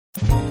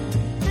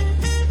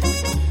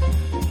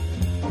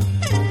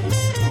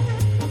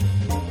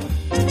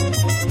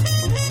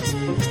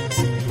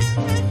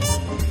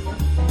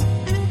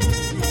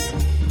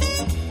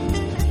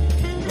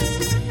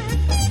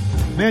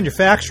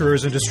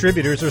Manufacturers and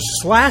distributors are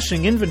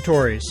slashing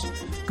inventories.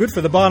 Good for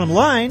the bottom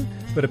line,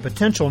 but a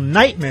potential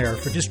nightmare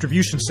for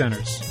distribution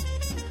centers.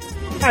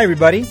 Hi,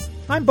 everybody.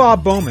 I'm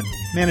Bob Bowman,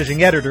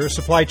 Managing Editor of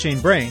Supply Chain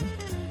Brain,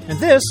 and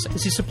this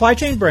is the Supply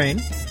Chain Brain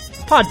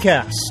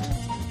podcast.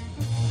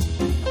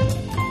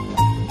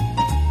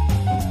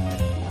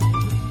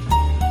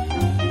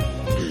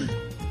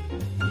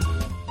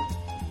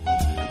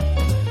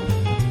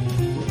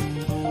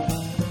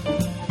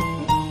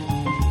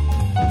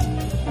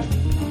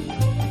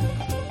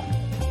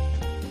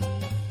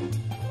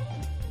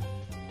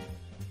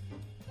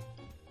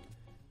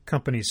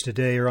 Companies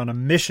today are on a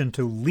mission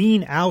to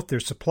lean out their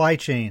supply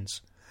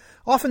chains.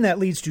 Often that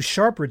leads to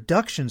sharp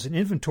reductions in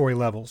inventory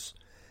levels,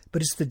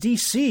 but it's the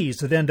DCs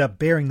that end up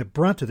bearing the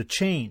brunt of the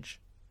change.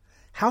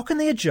 How can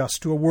they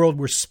adjust to a world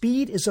where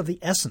speed is of the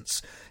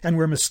essence and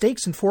where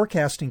mistakes in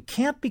forecasting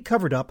can't be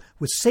covered up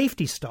with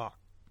safety stock?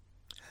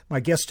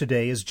 My guest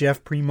today is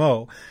Jeff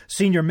Primo,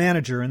 Senior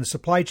Manager in the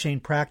supply chain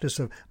practice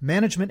of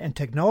management and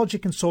technology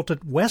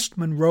consultant West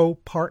Monroe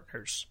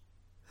Partners.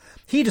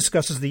 He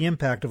discusses the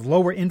impact of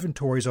lower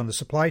inventories on the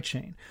supply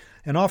chain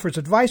and offers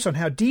advice on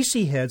how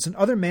DC heads and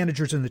other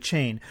managers in the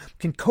chain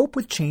can cope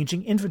with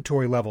changing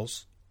inventory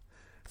levels.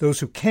 Those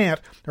who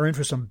can't are in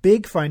for some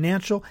big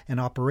financial and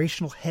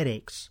operational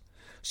headaches.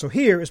 So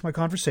here is my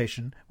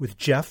conversation with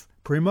Jeff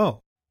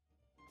Primo.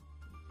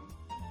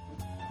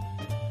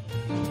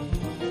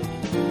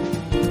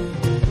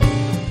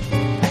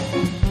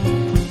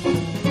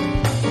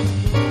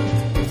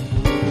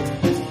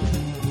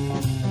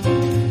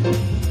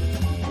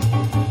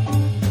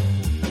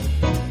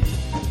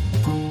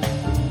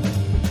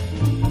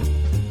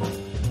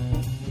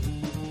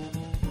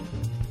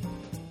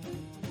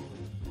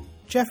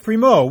 Jeff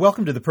Primo,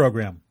 welcome to the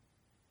program.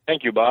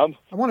 Thank you, Bob.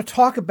 I want to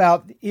talk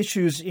about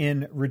issues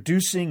in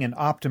reducing and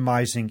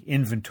optimizing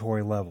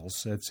inventory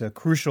levels. It's a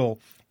crucial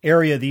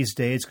area these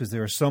days because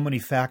there are so many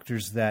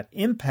factors that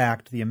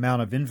impact the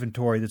amount of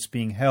inventory that's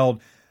being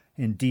held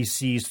in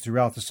DCs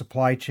throughout the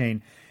supply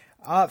chain.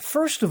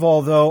 First of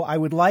all, though, I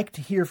would like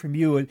to hear from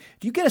you.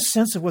 Do you get a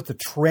sense of what the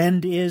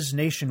trend is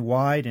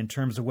nationwide in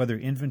terms of whether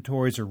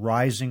inventories are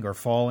rising or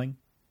falling?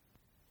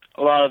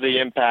 A lot of the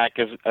impact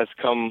has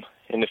come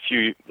in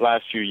the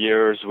last few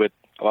years with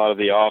a lot of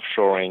the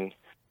offshoring.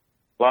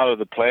 A lot of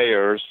the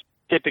players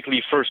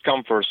typically first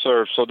come, first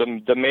serve. So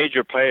the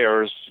major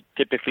players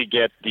typically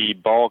get the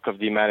bulk of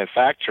the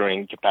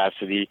manufacturing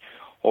capacity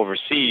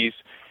overseas,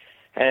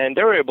 and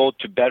they're able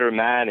to better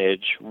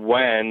manage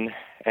when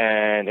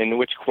and in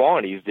which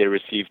quantities they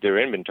receive their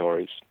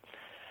inventories.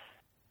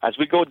 As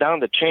we go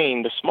down the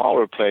chain, the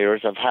smaller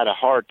players have had a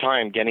hard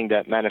time getting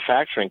that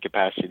manufacturing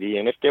capacity,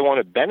 and if they want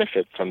to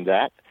benefit from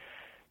that,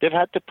 they've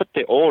had to put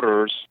the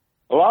orders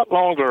a lot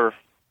longer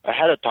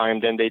ahead of time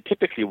than they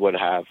typically would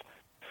have.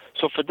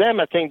 So for them,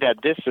 I think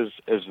that this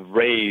has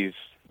raised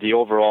the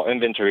overall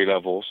inventory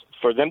levels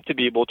for them to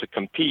be able to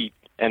compete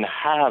and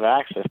have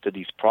access to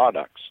these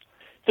products.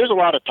 There's a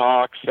lot of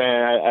talks,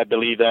 and I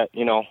believe that,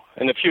 in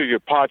a few of your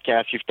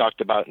podcasts, you've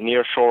talked about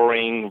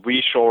nearshoring,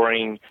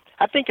 reshoring.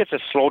 I think it's a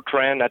slow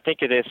trend. I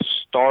think it is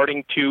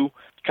starting to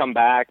come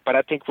back, but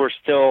I think we're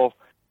still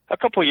a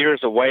couple of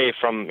years away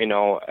from,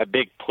 a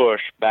big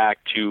push back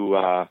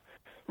to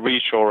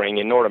reshoring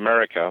in North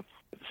America.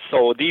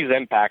 So these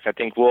impacts, I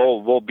think,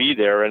 will be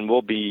there and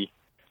will be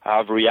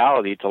of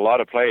reality to a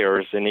lot of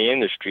players in the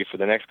industry for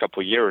the next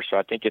couple of years. So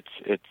I think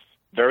it's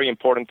very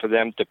important for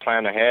them to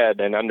plan ahead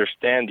and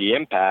understand the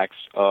impacts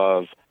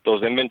of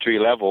those inventory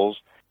levels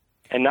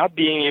and not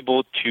being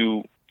able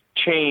to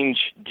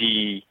change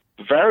the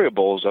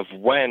variables of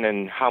when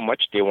and how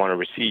much they want to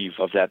receive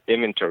of that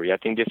inventory. I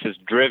think this is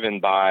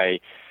driven by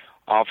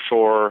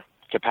offshore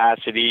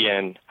capacity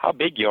and how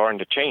big you are in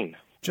the chain.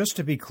 Just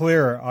to be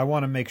clear, I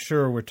want to make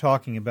sure we're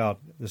talking about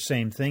the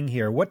same thing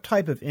here. What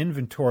type of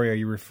inventory are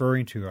you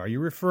referring to? Are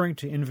you referring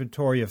to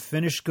inventory of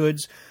finished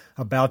goods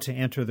about to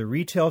enter the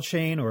retail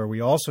chain, or are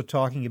we also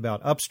talking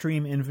about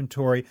upstream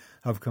inventory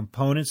of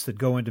components that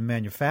go into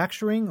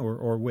manufacturing,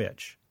 or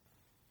which?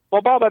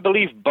 Well, Bob, I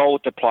believe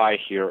both apply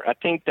here. I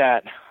think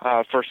that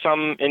for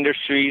some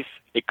industries,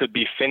 it could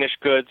be finished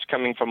goods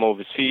coming from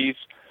overseas.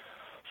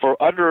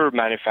 For other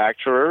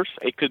manufacturers,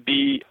 it could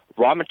be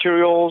raw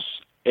materials.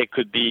 It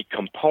could be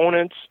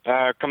components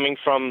coming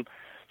from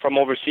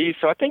overseas.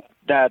 So I think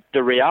that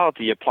the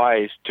reality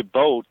applies to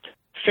both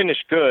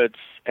finished goods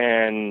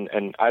and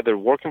either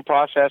work in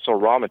process or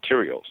raw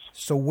materials.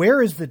 So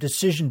where is the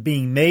decision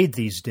being made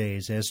these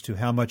days as to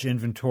how much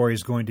inventory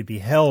is going to be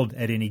held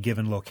at any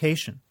given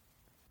location?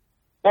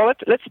 Well,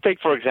 let's take,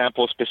 for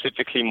example,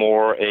 specifically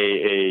more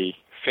a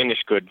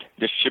finished good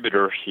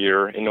distributor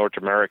here in North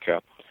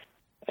America.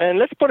 And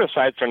let's put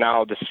aside for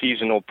now the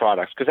seasonal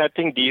products, because I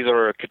think these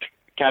are a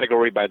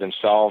category by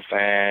themselves,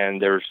 and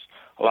there's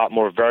a lot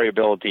more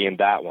variability in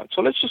that one.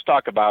 So let's just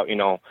talk about,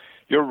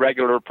 your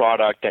regular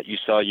product that you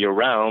sell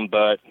year-round,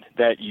 but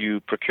that you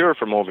procure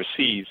from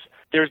overseas.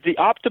 There's the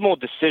optimal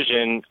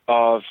decision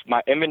of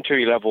my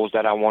inventory levels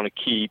that I want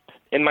to keep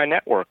in my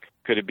network.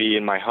 Could it be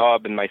in my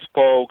hub, in my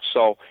spoke?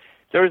 So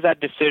there's that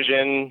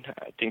decision.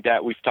 I think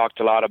that we've talked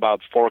a lot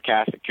about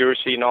forecast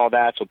accuracy and all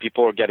that, so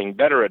people are getting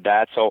better at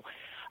that. So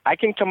I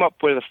can come up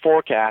with a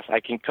forecast. I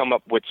can come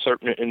up with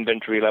certain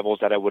inventory levels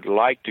that I would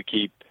like to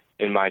keep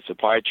in my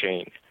supply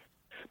chain.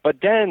 But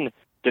then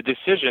the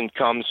decision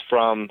comes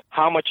from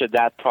how much of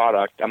that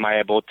product am I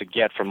able to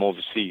get from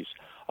overseas.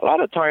 A lot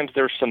of times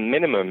there's some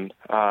minimum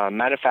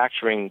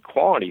manufacturing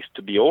quantities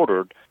to be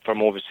ordered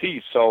from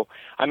overseas. So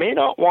I may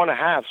not want to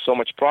have so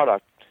much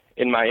product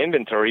in my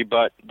inventory,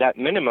 but that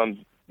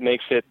minimum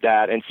makes it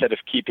that instead of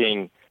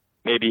keeping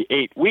maybe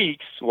 8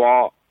 weeks,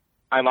 well,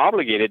 I'm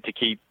obligated to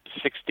keep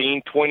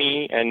 16,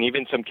 20, and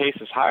even some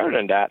cases higher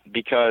than that,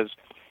 because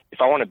if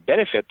I want to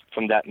benefit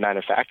from that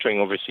manufacturing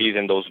overseas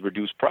and those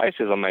reduced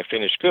prices on my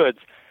finished goods,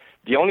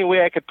 the only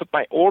way I could put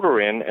my order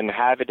in and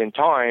have it in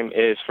time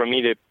is for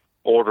me to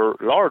order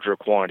larger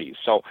quantities.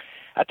 So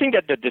I think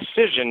that the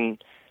decision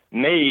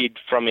made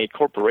from a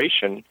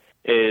corporation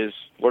is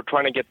we're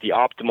trying to get the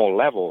optimal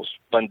levels,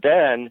 but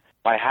then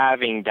by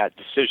having that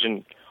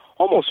decision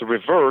almost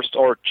reversed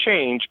or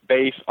changed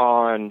based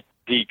on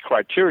the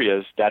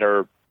criterias that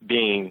are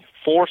being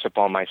forced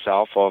upon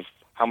myself of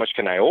how much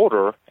can I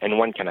order and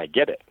when can I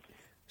get it.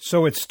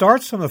 So it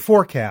starts from a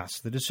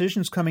forecast. The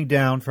decision's coming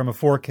down from a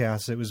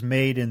forecast that was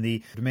made in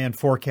the demand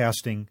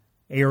forecasting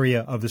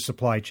area of the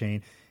supply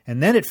chain,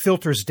 and then it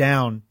filters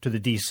down to the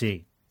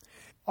DC.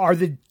 Are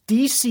the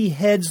DC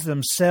heads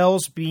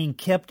themselves being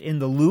kept in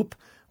the loop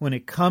when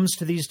it comes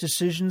to these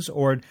decisions,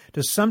 or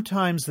does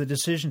sometimes the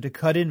decision to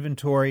cut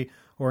inventory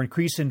or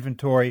increase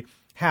inventory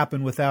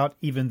happen without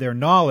even their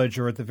knowledge,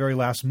 or at the very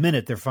last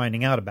minute they're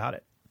finding out about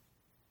it?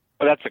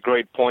 Well, that's a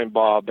great point,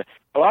 Bob.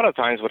 A lot of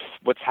times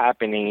what's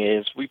happening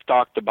is we've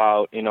talked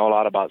about, a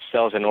lot about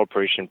sales and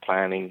operation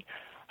planning.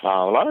 A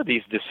lot of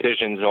these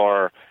decisions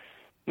are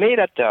made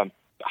at the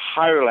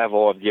higher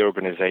level of the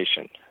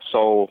organization.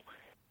 So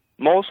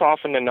most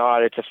often than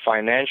not, it's a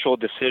financial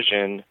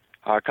decision.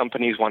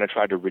 Companies want to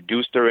try to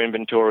reduce their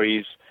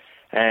inventories,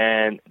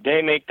 and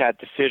they make that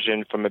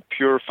decision from a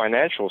pure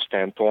financial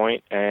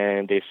standpoint,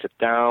 and they sit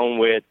down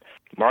with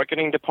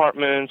marketing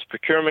departments,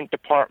 procurement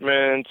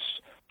departments,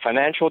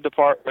 financial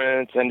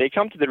departments, and they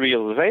come to the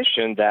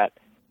realization that,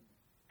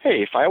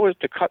 hey, if I was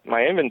to cut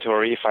my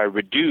inventory, if I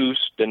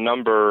reduce the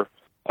number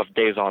of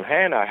days on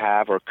hand I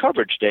have or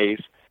coverage days,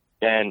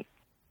 then,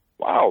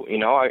 wow,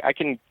 I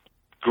can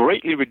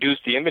greatly reduce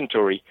the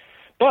inventory.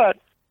 But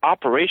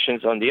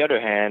operations, on the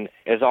other hand,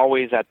 is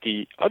always at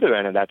the other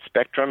end of that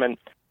spectrum, and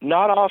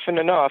not often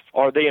enough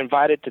are they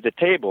invited to the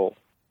table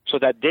so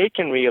that they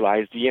can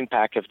realize the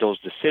impact of those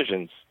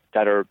decisions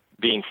that are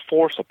being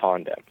forced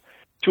upon them.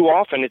 Too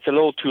often, it's a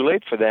little too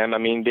late for them. I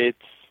mean,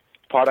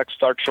 products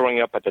start showing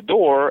up at the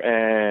door,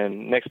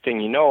 and next thing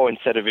you know,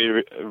 instead of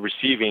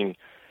receiving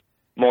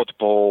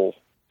multiple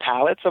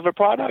pallets of a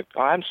product,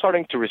 I'm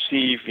starting to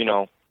receive,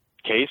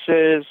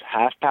 cases,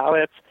 half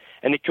pallets,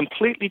 and it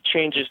completely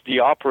changes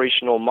the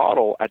operational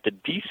model at the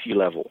DC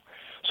level.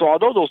 So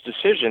although those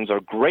decisions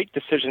are great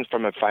decisions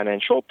from a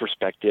financial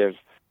perspective,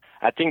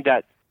 I think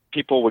that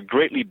people would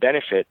greatly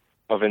benefit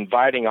of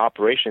inviting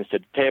operations to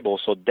the table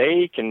so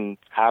they can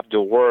have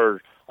the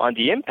word on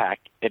the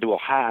impact it will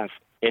have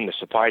in the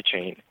supply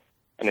chain,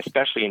 and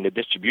especially in the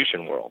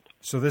distribution world.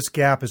 So this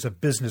gap is a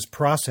business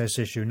process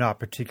issue, not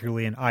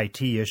particularly an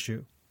IT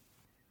issue.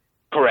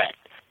 Correct.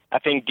 I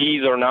think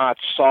these are not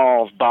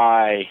solved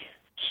by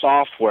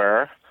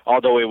software,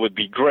 although it would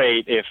be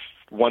great if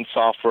one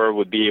software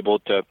would be able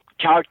to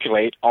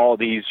calculate all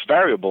these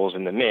variables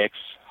in the mix.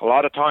 A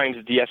lot of times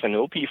the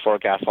S&OP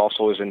forecast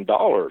also is in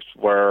dollars,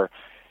 where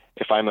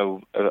if I'm a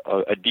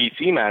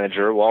DC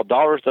manager, well,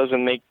 dollars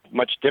doesn't make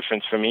much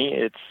difference for me.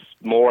 It's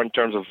more in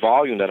terms of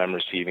volume that I'm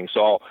receiving.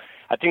 So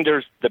I think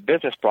there's the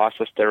business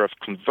process there of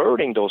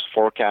converting those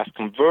forecasts,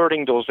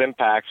 converting those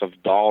impacts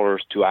of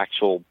dollars to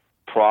actual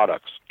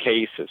products,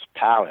 cases,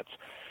 pallets,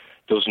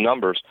 those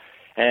numbers.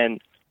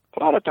 And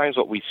a lot of times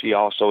what we see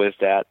also is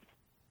that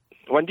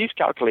when these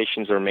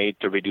calculations are made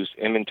to reduce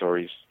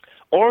inventories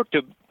or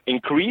to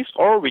increase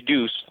or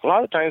reduce, a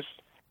lot of times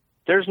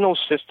there's no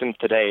system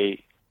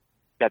today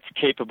that's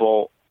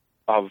capable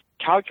of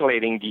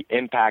calculating the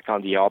impact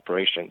on the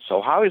operation.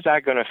 So how is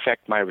that going to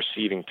affect my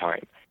receiving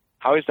time?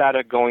 How is that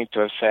going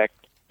to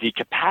affect the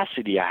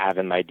capacity I have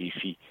in my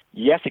DC?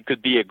 Yes, it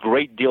could be a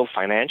great deal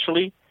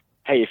financially.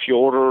 Hey, if you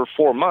order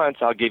 4 months,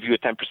 I'll give you a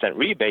 10%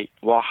 rebate.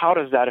 Well, how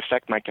does that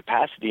affect my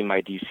capacity in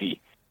my DC?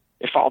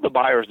 If all the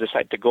buyers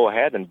decide to go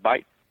ahead and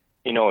buy,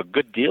 a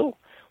good deal,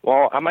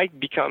 well, I might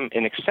become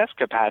in excess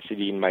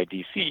capacity in my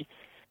DC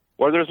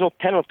where there's no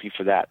penalty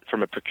for that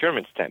from a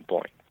procurement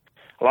standpoint.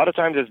 A lot of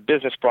times this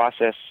business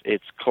process,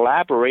 it's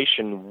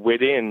collaboration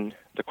within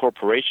the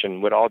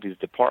corporation with all these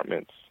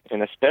departments,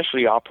 and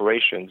especially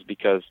operations,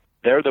 because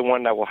they're the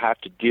one that will have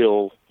to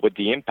deal with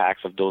the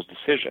impacts of those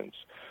decisions.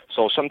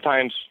 So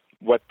sometimes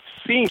what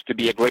seems to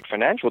be a great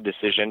financial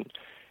decision,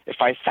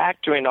 if I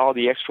factor in all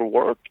the extra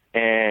work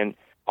and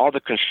all the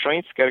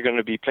constraints that are going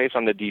to be placed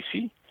on the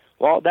DC,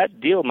 well,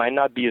 that deal might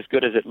not be as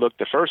good as it looked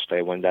the first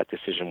day when that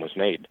decision was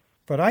made.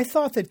 But I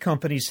thought that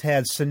companies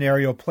had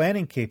scenario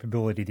planning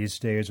capability these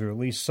days, or at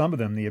least some of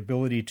them, the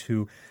ability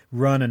to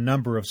run a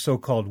number of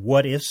so-called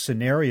what-if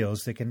scenarios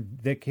that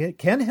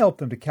can help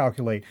them to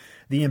calculate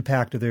the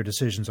impact of their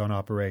decisions on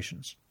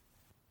operations.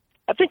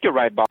 I think you're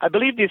right, Bob. I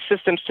believe these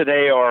systems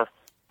today are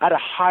at a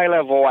high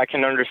level. I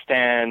can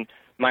understand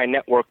my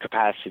network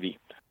capacity.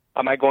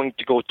 Am I going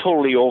to go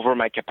totally over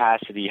my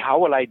capacity? How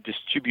will I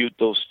distribute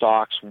those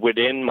stocks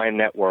within my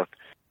network?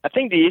 I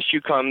think the issue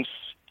comes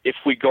if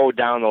we go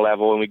down a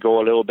level and we go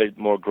a little bit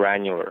more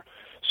granular.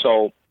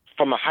 So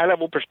from a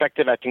high-level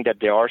perspective, I think that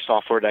there are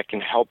software that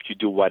can help you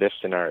do what-if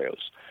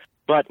scenarios.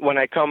 But when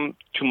I come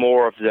to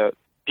more of the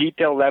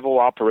detail-level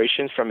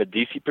operations from a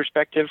DC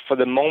perspective, for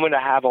the moment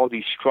I have all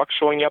these trucks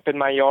showing up in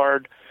my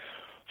yard,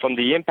 from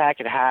the impact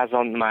it has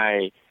on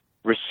my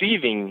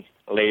receiving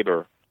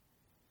labor,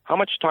 how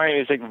much time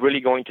is it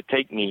really going to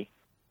take me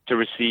to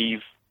receive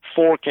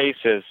 4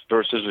 cases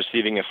versus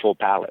receiving a full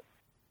pallet?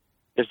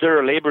 Is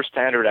there a labor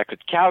standard I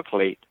could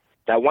calculate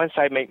that once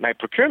I make my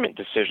procurement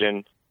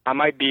decision, I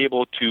might be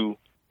able to,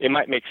 it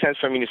might make sense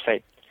for me to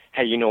say,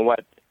 hey, you know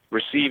what,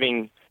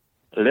 receiving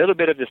a little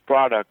bit of this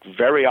product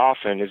very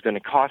often is going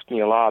to cost me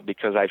a lot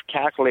because I've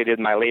calculated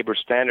my labor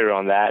standard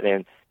on that,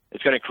 and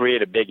it's going to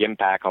create a big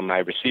impact on my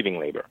receiving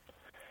labor.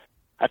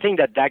 I think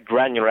that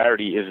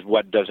granularity is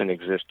what doesn't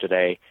exist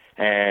today.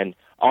 And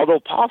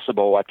although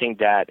possible, I think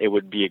that it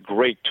would be a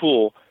great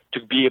tool to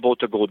be able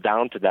to go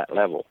down to that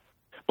level.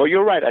 But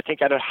you're right. I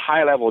think at a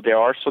high level, there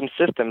are some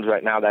systems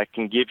right now that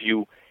can give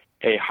you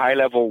a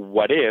high-level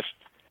what-if,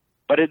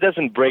 but it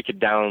doesn't break it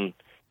down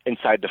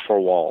inside the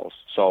 4 walls.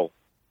 So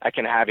I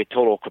can have a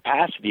total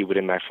capacity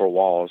within my 4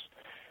 walls,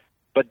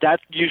 but that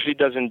usually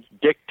doesn't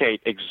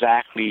dictate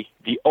exactly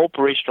the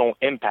operational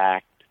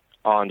impact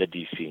on the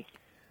DC.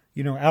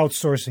 You know,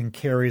 outsourcing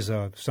carries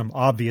some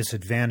obvious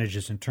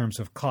advantages in terms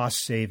of cost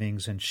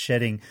savings and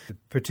shedding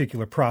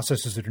particular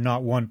processes that are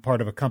not one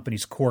part of a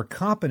company's core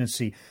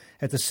competency.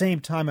 At the same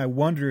time, I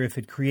wonder if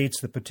it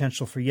creates the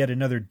potential for yet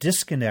another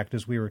disconnect,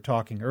 as we were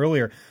talking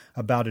earlier,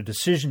 about a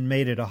decision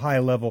made at a high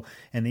level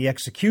and the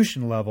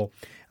execution level.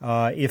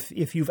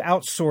 If you've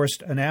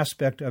outsourced an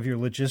aspect of your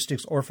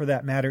logistics, or for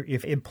that matter,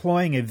 if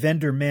employing a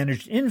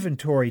vendor-managed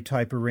inventory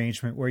type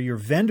arrangement where your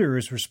vendor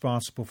is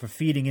responsible for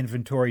feeding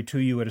inventory to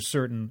you at a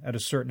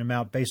certain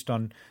amount based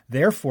on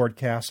their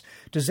forecasts,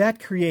 does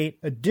that create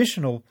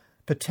additional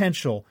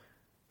potential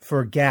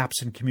for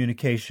gaps in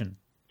communication?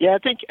 Yeah, I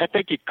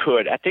think it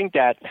could. I think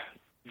that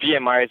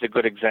VMI is a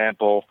good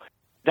example.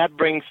 That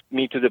brings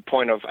me to the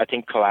point of, I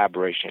think,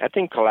 collaboration. I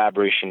think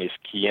collaboration is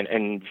key.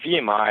 And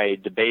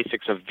VMI, the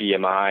basics of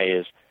VMI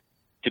is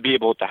to be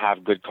able to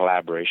have good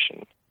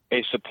collaboration.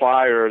 A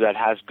supplier that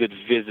has good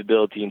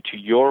visibility into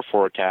your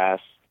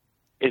forecast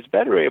is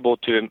better able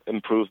to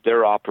improve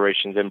their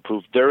operations,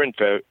 improve their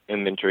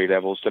inventory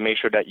levels to make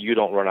sure that you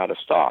don't run out of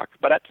stock.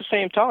 But at the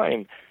same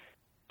time,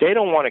 they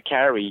don't want to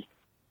carry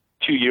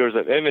 2 years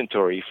of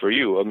inventory for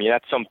you. I mean,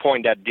 at some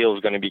point, that deal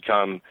is going to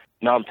become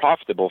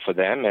non-profitable for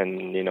them.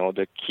 And, you know,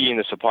 the key in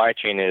the supply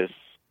chain is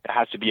it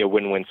has to be a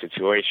win-win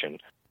situation.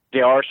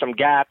 There are some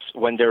gaps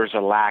when there's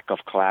a lack of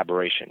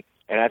collaboration.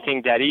 And I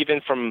think that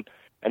even from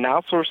an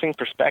outsourcing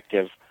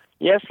perspective,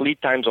 yes, lead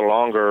times are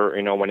longer,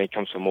 you know, when it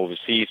comes from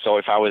overseas. So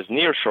if I was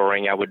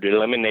nearshoring, I would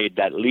eliminate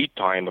that lead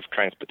time of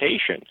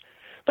transportation.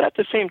 But at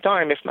the same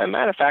time, if my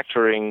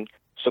manufacturing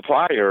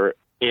supplier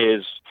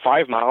is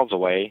 5 miles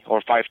away or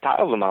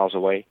 5,000 miles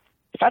away,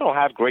 if I don't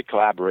have great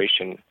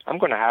collaboration, I'm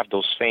going to have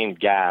those same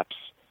gaps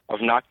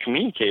of not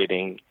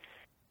communicating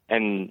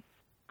and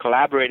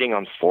collaborating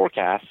on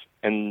forecasts,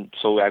 and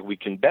so that we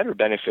can better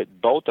benefit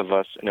both of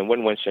us in a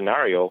win-win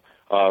scenario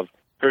of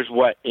here's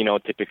what, you know,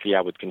 typically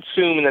I would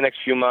consume in the next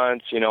few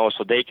months, you know,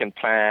 so they can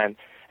plan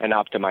and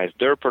optimize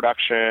their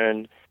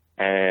production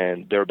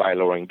and thereby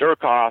lowering their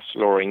costs,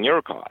 lowering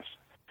your costs.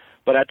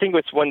 But I think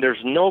it's when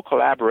there's no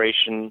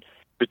collaboration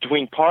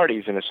between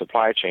parties in the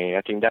supply chain,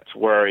 I think that's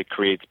where it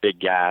creates big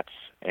gaps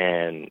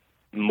and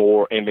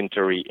more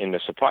inventory in the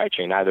supply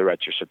chain, either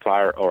at your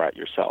supplier or at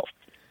yourself.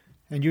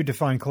 And you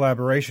define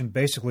collaboration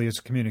basically as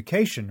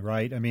communication,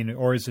 right? I mean,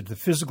 or is it the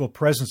physical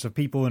presence of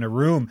people in a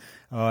room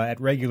at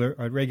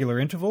regular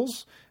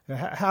intervals?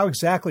 How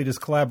exactly does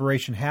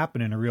collaboration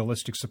happen in a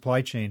realistic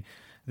supply chain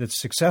that's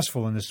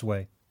successful in this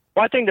way?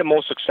 Well, I think the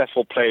most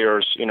successful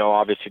players, you know,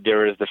 obviously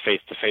there is the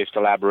face-to-face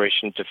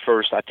collaboration to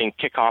first, I think,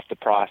 kick off the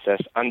process,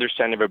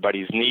 understand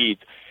everybody's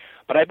needs.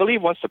 But I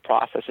believe once the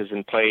process is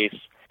in place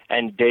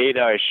and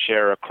data is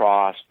shared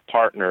across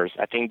partners,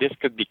 I think this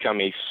could become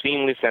a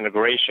seamless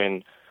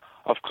integration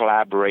of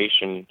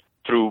collaboration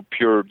through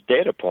pure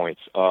data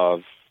points of,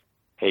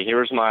 hey,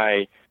 here's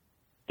my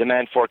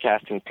demand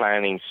forecasting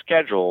planning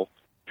schedule.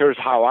 Here's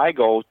how I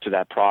go to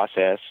that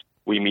process.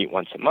 We meet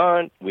once a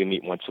month. We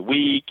meet once a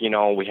week. You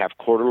know, we have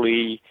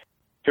quarterly.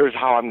 Here's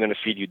how I'm going to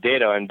feed you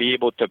data, and be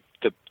able to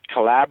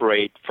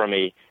collaborate from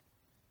a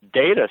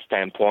data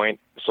standpoint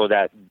so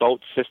that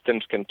both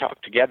systems can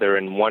talk together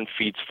and one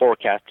feeds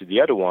forecast to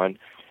the other one.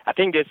 I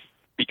think this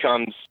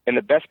becomes, in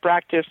the best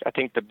practice, I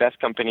think the best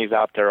companies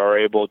out there are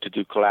able to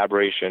do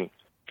collaboration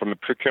from a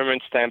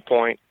procurement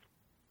standpoint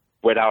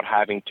without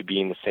having to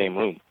be in the same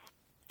room.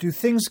 Do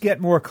things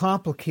get more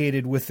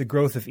complicated with the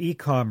growth of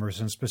e-commerce,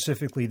 and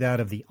specifically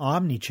that of the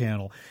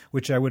omni-channel,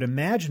 which I would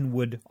imagine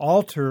would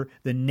alter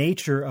the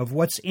nature of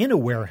what's in a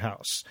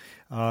warehouse?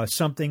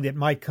 Something that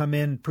might come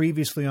in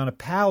previously on a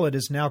pallet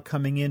is now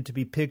coming in to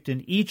be picked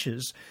in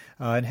eaches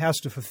and has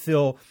to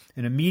fulfill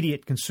an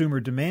immediate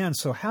consumer demand.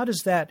 So how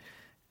does that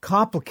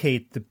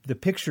complicate the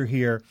picture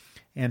here,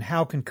 and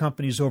how can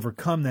companies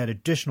overcome that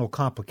additional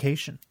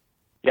complication?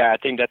 Yeah, I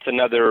think that's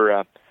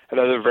another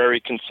very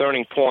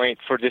concerning point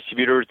for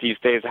distributors these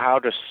days, how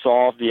to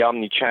solve the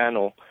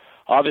omni-channel.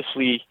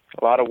 Obviously,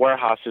 a lot of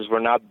warehouses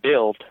were not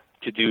built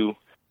to do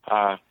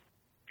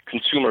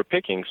consumer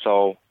picking.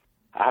 So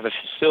I have a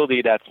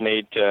facility that's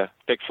made to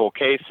pick full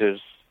cases,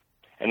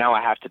 and now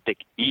I have to pick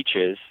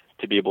eaches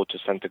to be able to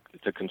send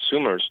to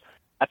consumers.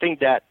 I think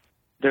that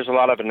there's a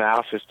lot of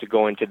analysis to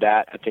go into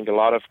that. I think a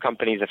lot of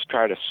companies have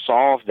tried to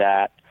solve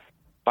that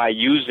by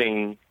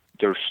using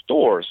their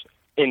stores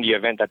in the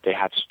event that they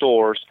have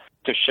stores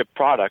to ship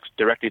products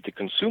directly to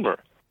consumer.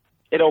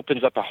 It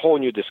opens up a whole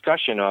new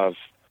discussion of,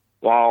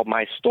 while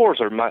my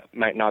stores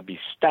might not be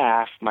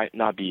staffed, might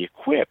not be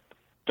equipped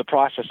to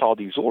process all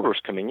these orders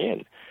coming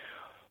in.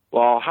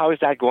 Well, how is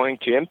that going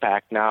to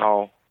impact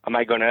now? Am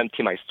I going to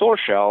empty my store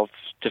shelves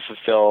to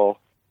fulfill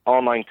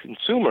online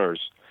consumers?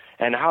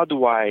 And how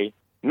do I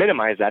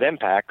minimize that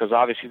impact? Because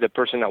obviously the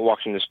person that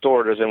walks in the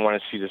store doesn't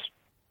want to see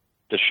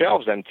the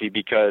shelves empty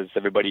because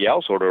everybody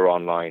else order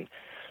online.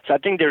 So I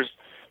think there's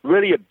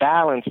really a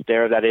balance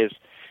there that is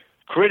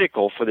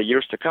critical for the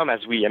years to come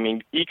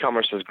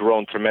e-commerce has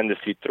grown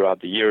tremendously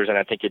throughout the years, and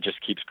I think it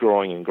just keeps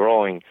growing and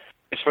growing.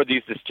 It's for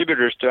these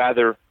distributors to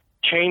either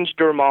change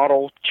their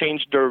model,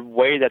 change their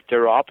way that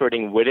they're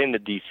operating within the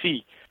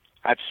DC.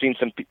 I've seen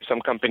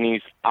some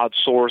companies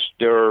outsource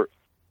their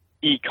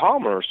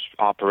e-commerce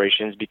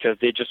operations because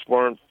they're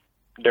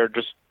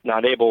just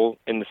not able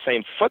in the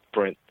same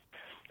footprint.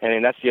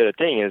 And that's the other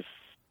thing is,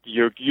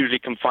 you're usually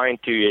confined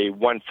to a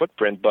one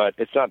footprint, but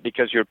it's not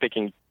because you're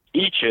picking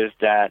eaches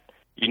that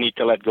you need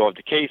to let go of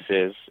the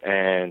cases.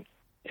 And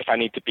if I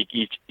need to pick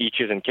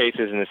eaches and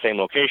cases in the same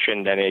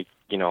location, then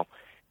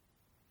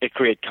it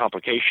creates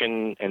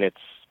complication and it's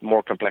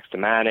more complex to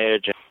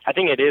manage. I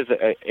think it is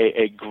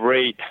a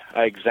great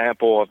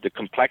example of the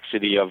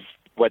complexity of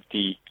what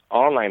the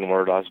online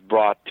world has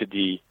brought to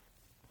the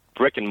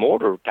brick and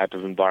mortar type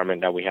of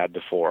environment that we had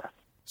before.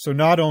 So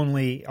not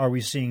only are we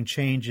seeing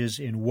changes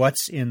in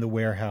what's in the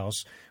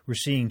warehouse, we're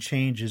seeing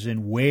changes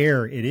in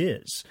where it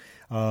is.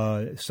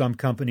 Some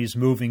companies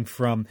moving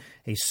from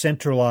a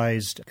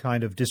centralized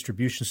kind of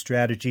distribution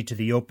strategy to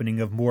the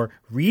opening of more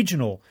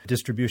regional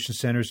distribution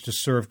centers to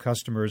serve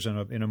customers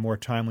in a more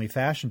timely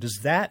fashion.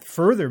 Does that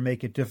further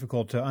make it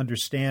difficult to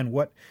understand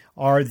what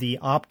are the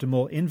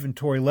optimal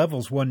inventory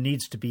levels one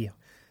needs to be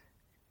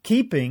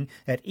keeping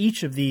at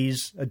each of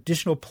these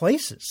additional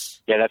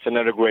places? Yeah, that's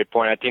another great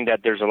point. I think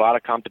that there's a lot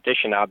of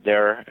competition out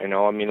there. A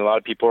lot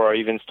of people are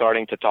even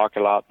starting to talk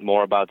a lot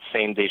more about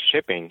same-day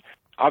shipping.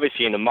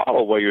 Obviously, in a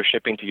model where you're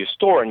shipping to your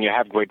store and you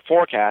have great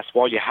forecasts,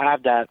 well, you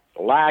have that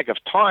lag of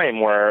time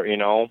where,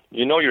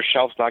 your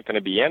shelf's not going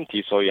to be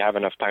empty, so you have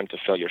enough time to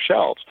fill your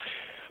shelves.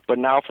 But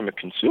now from a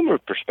consumer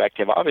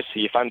perspective,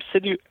 obviously, if I'm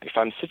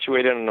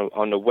situated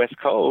on the West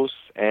Coast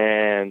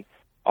and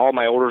all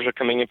my orders are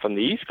coming in from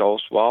the East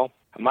Coast, well,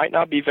 it might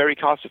not be very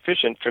cost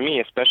efficient for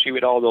me, especially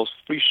with all those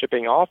free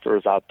shipping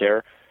offers out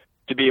there,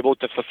 to be able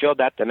to fulfill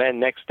that demand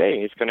next day.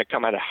 It's going to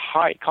come at a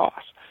high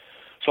cost.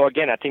 So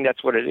again, I think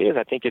that's what it is.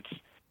 I think it's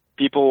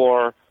people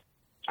are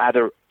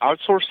either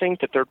outsourcing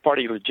to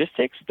third-party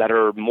logistics that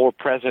are more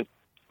present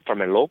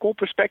from a local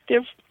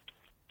perspective,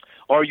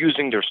 or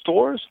using their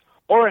stores,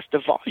 or if the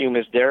volume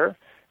is there,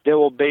 they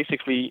will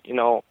basically,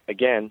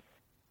 again,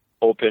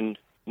 open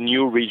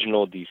new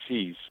regional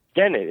DCs.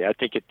 Then I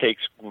think it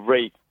takes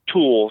great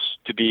tools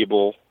to be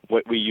able,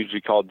 what we usually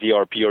call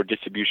DRP or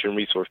distribution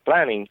resource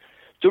planning,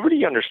 to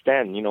really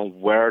understand,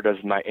 where does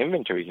my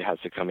inventory has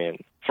to come in.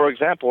 For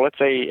example, let's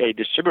say a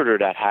distributor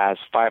that has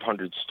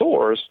 500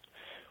 stores,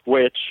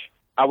 which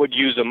I would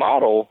use a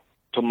model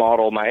to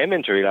model my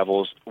inventory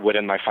levels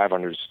within my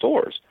 500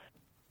 stores.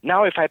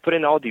 Now, if I put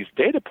in all these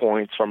data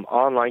points from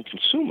online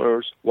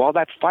consumers, well,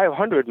 that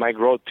 500 might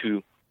grow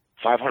to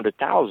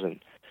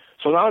 500,000.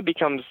 So now it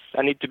becomes,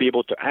 I need to be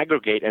able to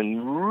aggregate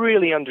and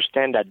really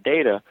understand that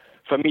data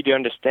for me to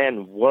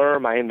understand where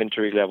my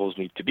inventory levels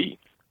need to be.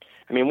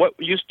 What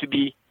used to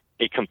be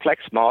a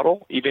complex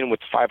model, even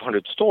with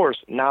 500 stores,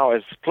 now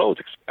has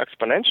exploded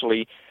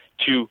exponentially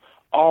to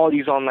all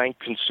these online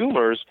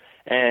consumers,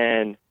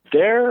 and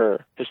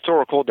their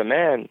historical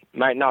demand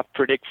might not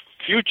predict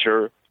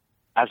future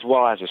as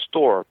well as a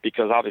store,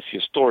 because obviously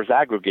a store is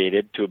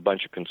aggregated to a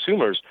bunch of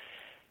consumers.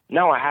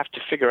 Now I have to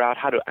figure out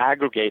how to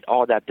aggregate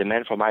all that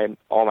demand from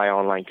all my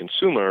online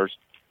consumers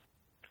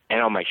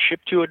and on my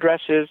ship-to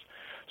addresses.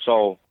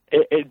 So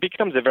it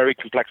becomes a very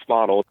complex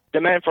model.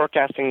 Demand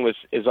forecasting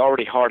is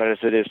already hard as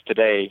it is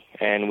today,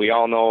 and we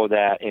all know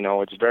that,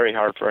 it's very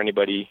hard for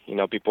anybody.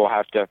 People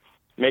have to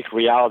make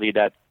reality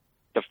that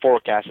the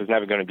forecast is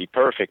never going to be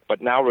perfect,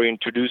 but now we're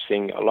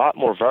introducing a lot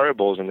more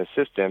variables in the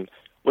system,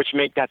 which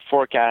make that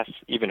forecast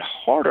even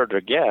harder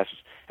to guess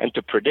and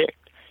to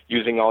predict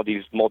using all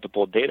these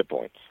multiple data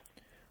points.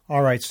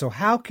 All right, so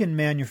how can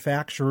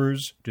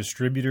manufacturers,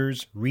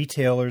 distributors,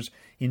 retailers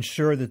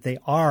ensure that they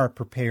are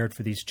prepared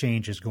for these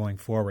changes going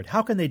forward?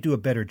 How can they do a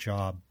better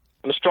job?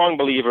 I'm a strong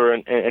believer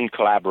in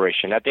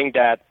collaboration. I think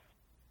that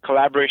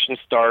collaboration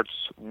starts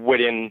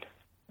within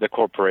the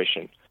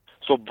corporation.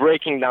 So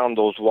breaking down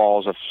those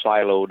walls of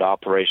siloed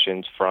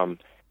operations from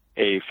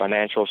a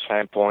financial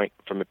standpoint,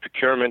 from a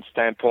procurement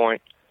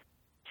standpoint,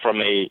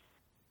 from a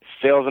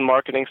sales and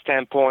marketing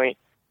standpoint,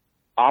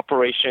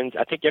 operations,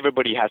 I think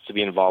everybody has to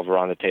be involved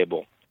around the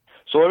table.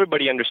 So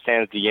everybody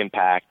understands the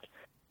impact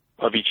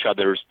of each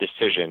other's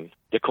decision,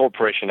 the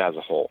corporation as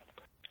a whole.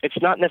 It's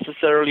not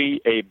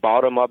necessarily a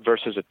bottom-up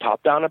versus a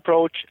top-down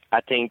approach.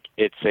 I think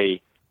it's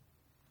a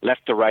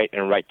left-to-right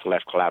and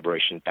right-to-left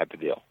collaboration type of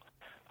deal.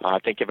 I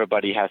think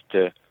everybody has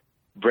to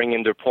bring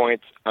in their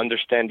points,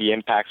 understand the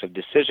impacts of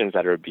decisions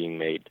that are being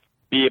made,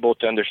 be able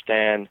to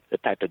understand the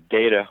type of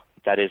data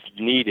that is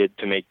needed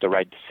to make the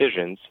right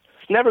decisions.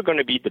 It's never going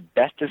to be the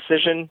best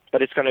decision,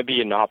 but it's going to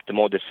be an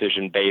optimal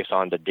decision based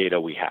on the data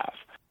we have.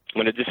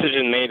 When a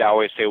decision is made, I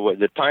always say, well,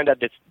 the time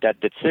that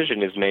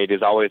decision is made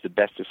is always the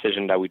best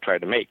decision that we try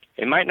to make.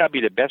 It might not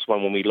be the best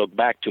one when we look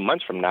back 2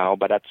 months from now,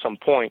 but at some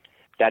point,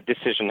 that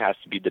decision has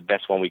to be the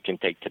best one we can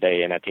take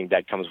today, and I think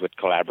that comes with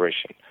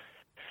collaboration.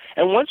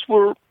 And once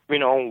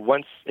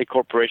a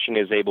corporation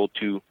is able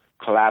to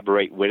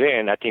collaborate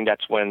within, I think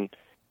that's when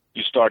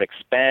you start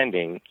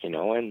expanding,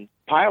 and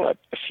pilot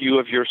a few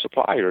of your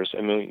suppliers.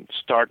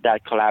 Start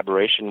that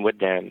collaboration with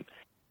them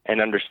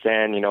and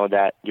understand,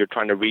 that you're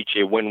trying to reach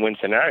a win-win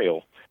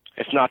scenario.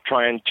 It's not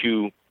trying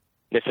to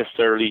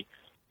necessarily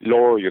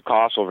lower your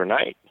costs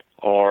overnight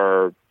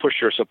or push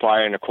your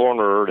supplier in a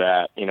corner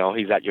that,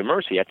 he's at your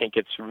mercy. I think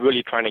it's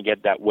really trying to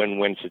get that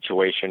win-win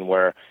situation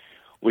where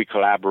we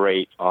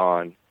collaborate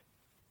on,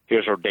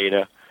 here's our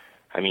data.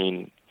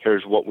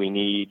 Here's what we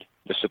need.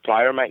 The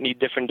supplier might need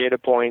different data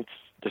points.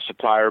 The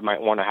supplier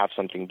might want to have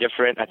something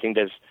different. I think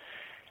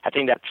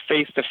that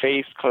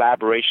face-to-face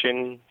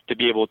collaboration to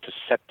be able to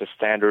set the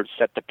standards,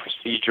 set the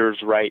procedures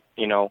right,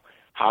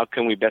 how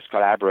can we best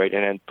collaborate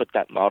and then put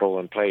that model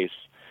in place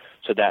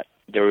so that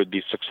there would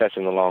be success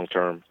in the long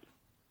term.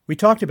 We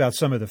talked about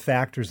some of the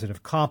factors that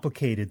have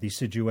complicated the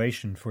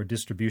situation for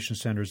distribution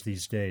centers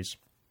these days.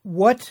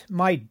 What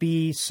might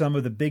be some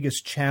of the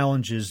biggest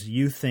challenges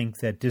you think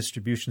that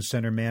distribution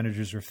center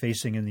managers are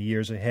facing in the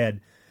years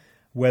ahead,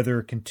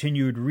 whether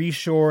continued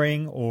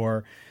reshoring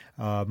or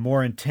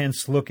more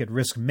intense look at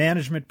risk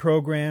management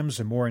programs,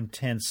 a more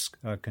intense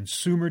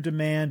consumer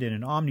demand in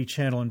an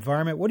omni-channel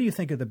environment? What do you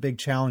think are the big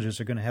challenges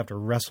they're going to have to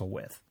wrestle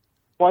with?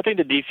 Well, I think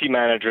the DC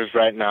managers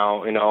right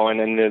now, and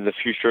in the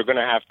future are going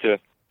to have to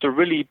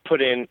really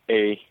put in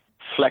a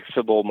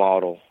flexible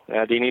model.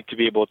 They need to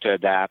be able to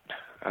adapt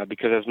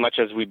because as much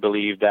as we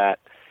believe that,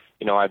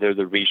 either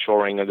the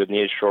reshoring or the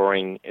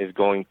nearshoring is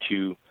going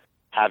to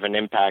have an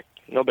impact,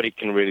 nobody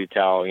can really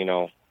tell,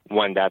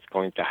 when that's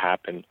going to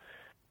happen.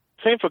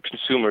 Same for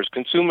consumers.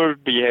 Consumer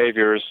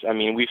behaviors,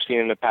 we've seen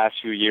in the past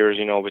few years,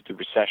 with the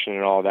recession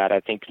and all that,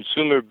 I think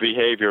consumer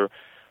behavior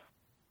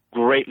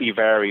greatly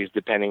varies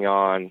depending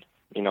on,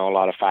 a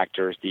lot of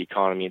factors, the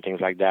economy and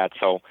things like that.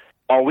 So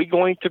are we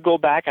going to go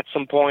back at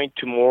some point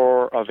to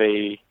more of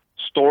a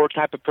store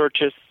type of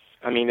purchase?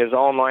 Is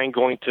online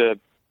going to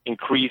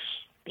increase,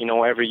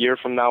 every year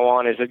from now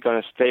on? Is it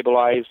going to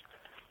stabilize?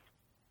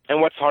 And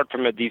what's hard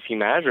from a DC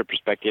manager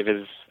perspective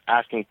is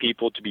asking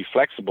people to be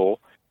flexible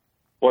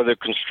or they're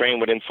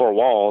constrained within four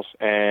walls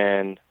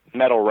and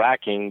metal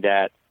racking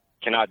that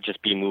cannot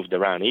just be moved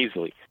around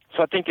easily.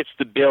 So I think it's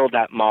to build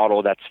that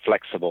model that's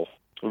flexible,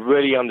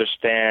 really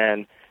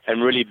understand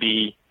and really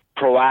be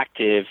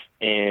proactive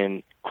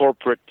in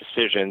corporate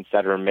decisions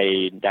that are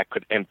made that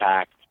could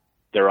impact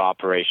their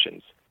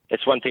operations.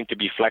 It's one thing to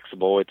be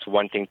flexible. It's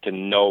one thing to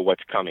know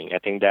what's coming. I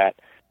think that,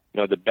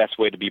 the best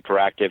way to be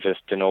proactive is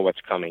to know what's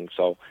coming.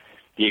 So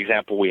the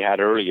example we had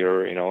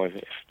earlier,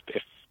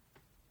 if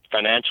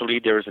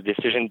financially there's a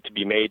decision to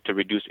be made to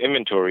reduce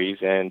inventories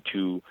and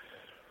to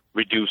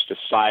reduce the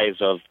size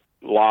of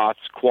lots,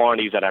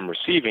 quantities that I'm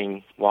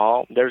receiving,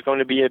 well, there's going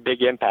to be a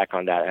big impact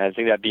on that. And I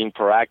think that being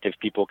proactive,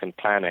 people can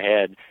plan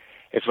ahead.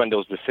 It's when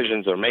those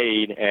decisions are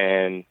made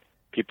and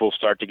people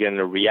start to get in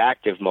a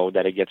reactive mode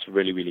that it gets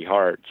really, really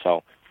hard.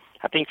 So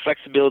I think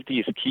flexibility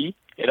is key.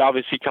 It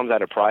obviously comes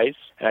at a price,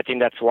 and I think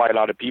that's why a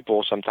lot of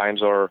people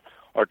sometimes are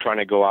trying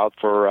to go out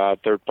for a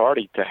third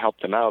party to help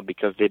them out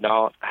because they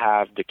don't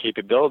have the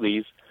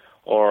capabilities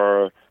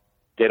or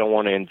they don't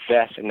want to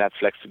invest in that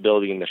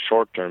flexibility in the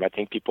short term. I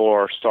think people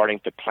are starting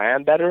to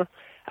plan better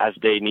as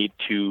they need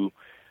to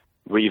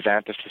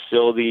revamp a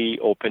facility,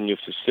 open new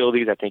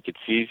facilities. I think it's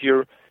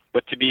easier.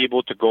 But to be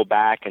able to go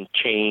back and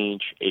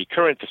change a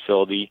current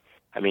facility,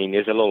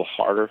 is a little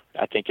harder.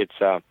 I think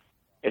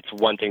it's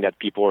one thing that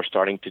people are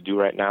starting to do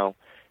right now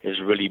is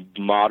really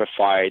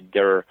modify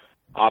their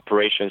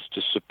operations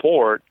to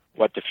support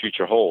what the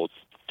future holds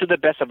to the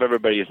best of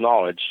everybody's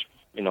knowledge.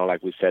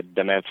 like we said,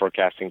 demand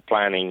forecasting,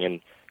 planning,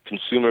 and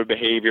consumer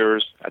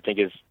behaviors. I think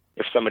if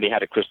somebody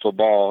had a crystal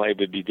ball, it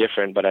would be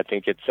different. But I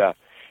think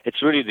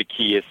it's really the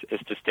key is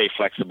to stay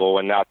flexible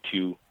and not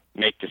to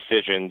make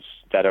decisions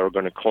that are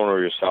going to corner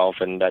yourself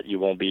and that you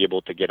won't be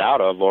able to get out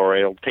of, or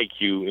it'll take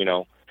you,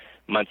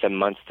 months and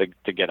months to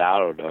get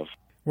out of.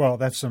 Well,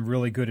 that's some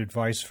really good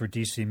advice for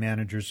DC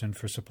managers and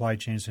for supply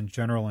chains in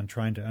general and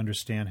trying to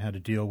understand how to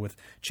deal with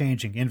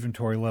changing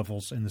inventory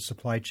levels in the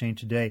supply chain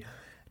today.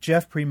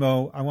 Jeff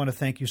Primo, I want to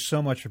thank you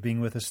so much for being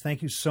with us.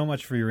 Thank you so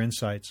much for your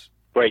insights.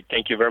 Great.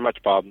 Thank you very much,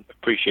 Bob.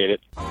 Appreciate it.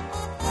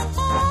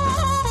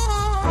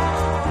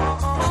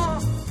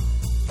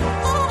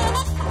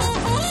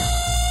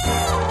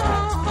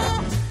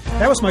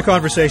 That was my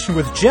conversation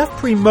with Jeff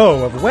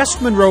Primo of West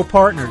Monroe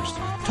Partners,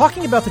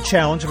 talking about the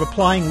challenge of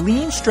applying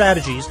lean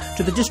strategies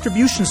to the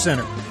distribution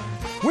center.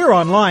 We're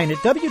online at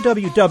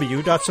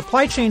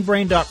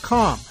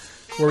www.supplychainbrain.com,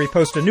 where we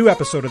post a new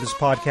episode of this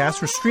podcast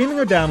for streaming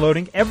or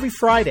downloading every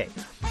Friday.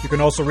 You can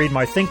also read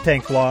my think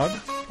tank blog,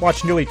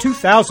 watch nearly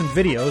 2,000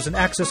 videos, and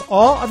access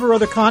all of our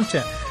other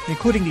content,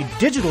 including the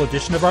digital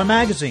edition of our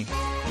magazine.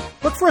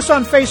 Look for us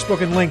on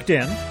Facebook and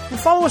LinkedIn, and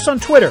follow us on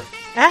Twitter,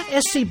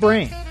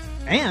 @SCBrain.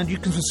 And you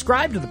can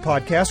subscribe to the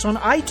podcast on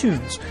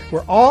iTunes,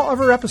 where all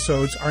of our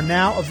episodes are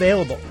now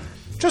available.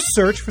 Just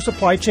search for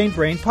Supply Chain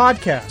Brain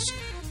Podcast.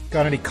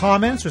 Got any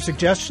comments or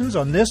suggestions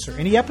on this or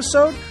any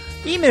episode?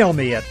 Email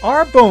me at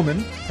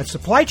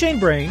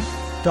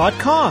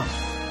rbowman@supplychainbrain.com.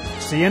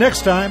 See you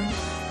next time.